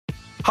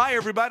Hi,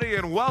 everybody,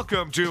 and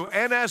welcome to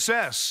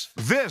NSS.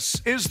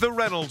 This is the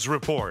Reynolds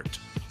Report.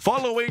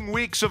 Following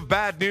weeks of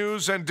bad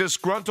news and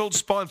disgruntled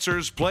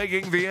sponsors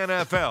plaguing the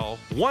NFL,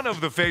 one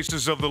of the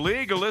faces of the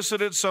league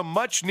elicited some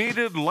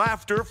much-needed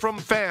laughter from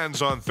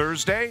fans on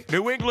Thursday.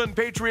 New England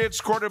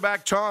Patriots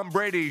quarterback Tom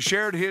Brady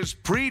shared his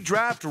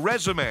pre-draft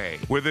resume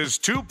with his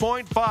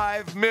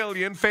 2.5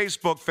 million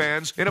Facebook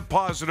fans in a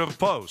positive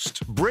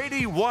post.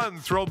 Brady won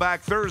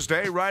Throwback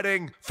Thursday,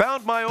 writing,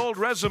 "Found my old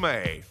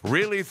resume.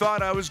 Really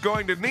thought I was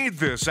going to need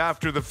this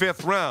after the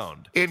 5th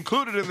round."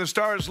 Included in the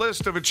Stars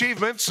list of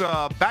achievements,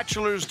 a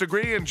bachelor's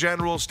degree in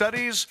general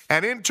studies,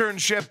 an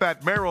internship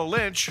at Merrill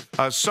Lynch,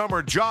 a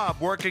summer job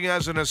working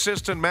as an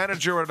assistant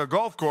manager at a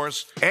golf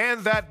course,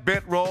 and that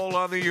bit role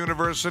on the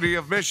University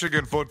of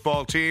Michigan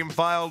football team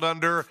filed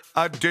under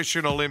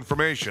additional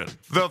information.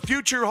 The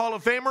future Hall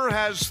of Famer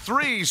has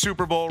 3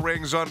 Super Bowl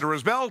rings under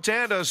his belt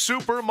and a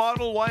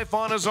supermodel wife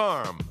on his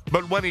arm.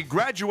 But when he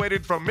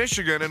graduated from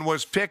Michigan and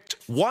was picked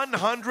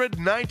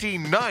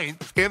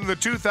 199th in the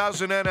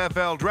 2000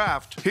 NFL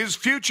Draft, his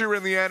future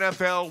in the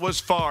NFL was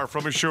far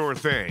from a sure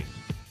thing.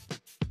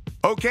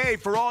 Okay,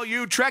 for all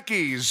you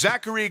Trekkies,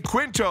 Zachary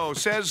Quinto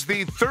says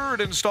the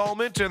 3rd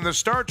installment in the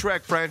Star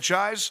Trek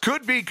franchise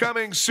could be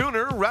coming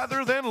sooner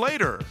rather than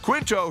later.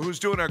 Quinto, who's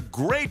doing a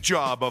great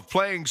job of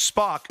playing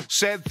Spock,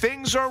 said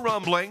things are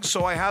rumbling,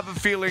 so I have a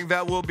feeling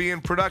that will be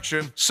in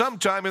production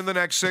sometime in the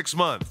next 6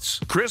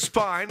 months. Chris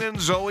Pine and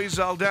Zoe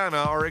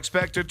Saldana are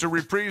expected to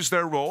reprise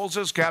their roles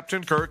as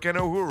Captain Kirk and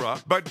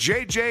Uhura, but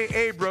J.J.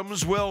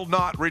 Abrams will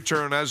not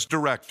return as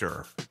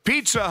director.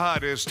 Pizza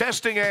Hut is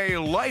testing a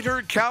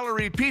lighter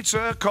calorie pizza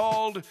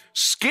called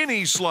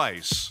Skinny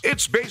Slice.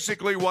 It's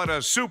basically what a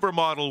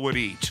supermodel would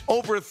eat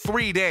over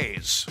 3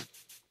 days.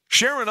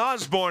 Sharon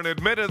Osbourne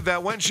admitted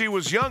that when she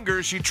was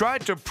younger, she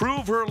tried to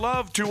prove her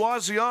love to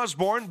Ozzy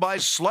Osbourne by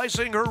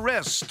slicing her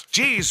wrist.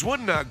 Geez,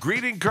 wouldn't a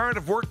greeting card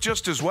have worked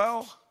just as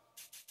well?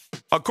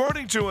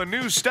 According to a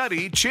new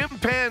study,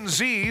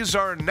 chimpanzees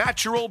are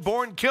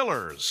natural-born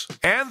killers,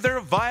 and their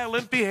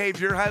violent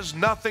behavior has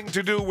nothing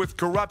to do with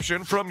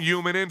corruption from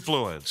human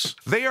influence.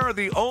 They are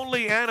the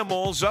only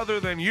animals other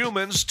than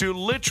humans to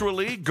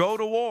literally go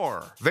to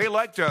war. They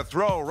like to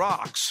throw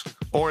rocks,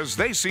 or as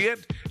they see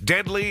it,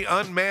 deadly,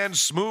 unmanned,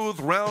 smooth,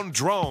 round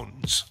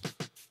drones.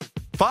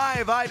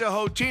 5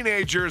 Idaho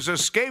teenagers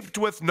escaped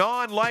with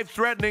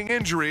non-life-threatening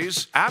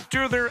injuries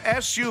after their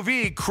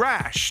SUV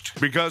crashed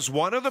because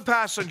one of the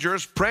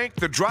passengers pranked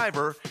the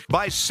driver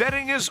by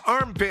setting his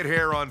armpit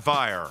hair on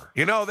fire.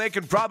 You know, they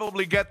can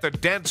probably get the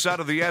dents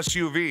out of the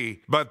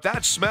SUV, but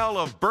that smell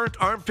of burnt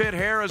armpit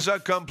hair is a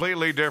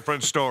completely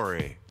different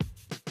story.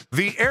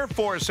 The Air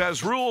Force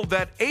has ruled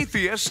that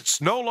atheists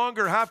no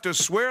longer have to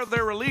swear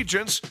their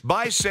allegiance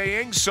by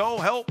saying, "So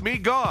help me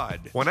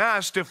God." When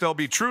asked if they'll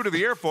be true to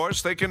the Air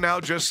Force, they can now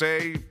just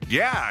say,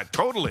 "Yeah,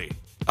 totally."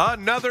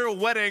 Another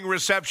wedding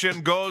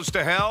reception goes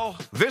to hell,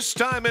 this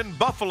time in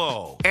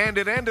Buffalo, and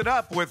it ended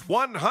up with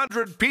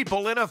 100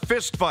 people in a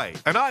fistfight.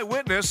 An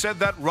eyewitness said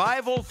that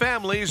rival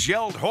families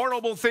yelled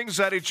horrible things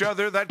at each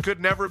other that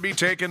could never be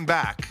taken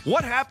back.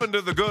 What happened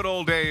to the good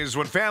old days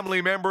when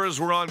family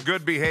members were on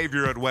good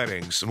behavior at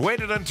weddings and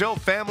waited until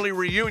family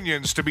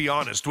reunions to be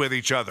honest with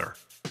each other?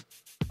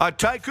 A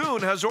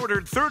tycoon has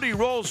ordered 30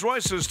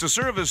 Rolls-Royces to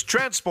serve as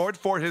transport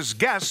for his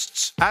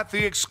guests at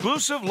the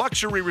exclusive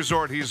luxury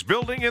resort he's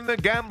building in the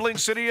gambling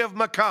city of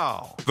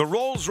Macau. The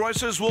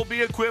Rolls-Royces will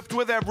be equipped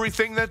with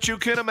everything that you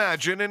can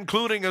imagine,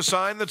 including a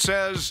sign that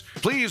says,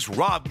 "Please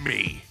rob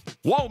me."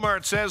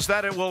 Walmart says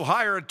that it will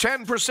hire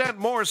 10%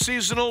 more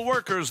seasonal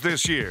workers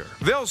this year.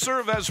 They'll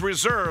serve as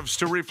reserves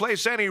to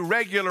replace any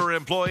regular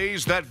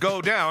employees that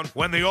go down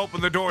when they open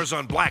the doors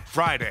on Black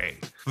Friday.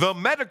 The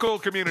medical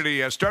community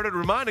has started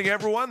reminding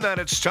everyone that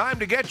it's time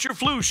to get your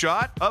flu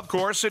shot. Of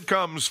course, it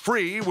comes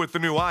free with the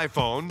new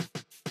iPhone.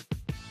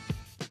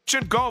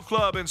 Golf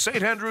Club in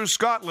St. Andrews,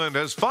 Scotland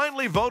has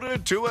finally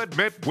voted to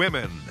admit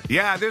women.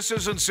 Yeah, this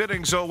isn't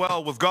sitting so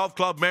well with golf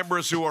club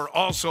members who are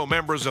also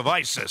members of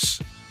ISIS.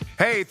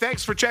 Hey,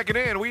 thanks for checking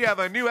in. We have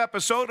a new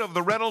episode of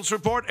the Reynolds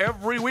Report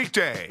every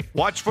weekday.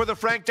 Watch for the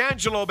Frank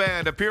D'Angelo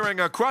Band appearing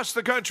across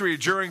the country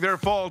during their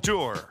fall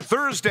tour.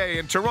 Thursday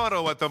in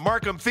Toronto at the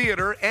Markham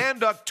Theatre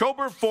and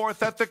October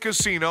 4th at the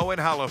Casino in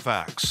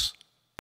Halifax.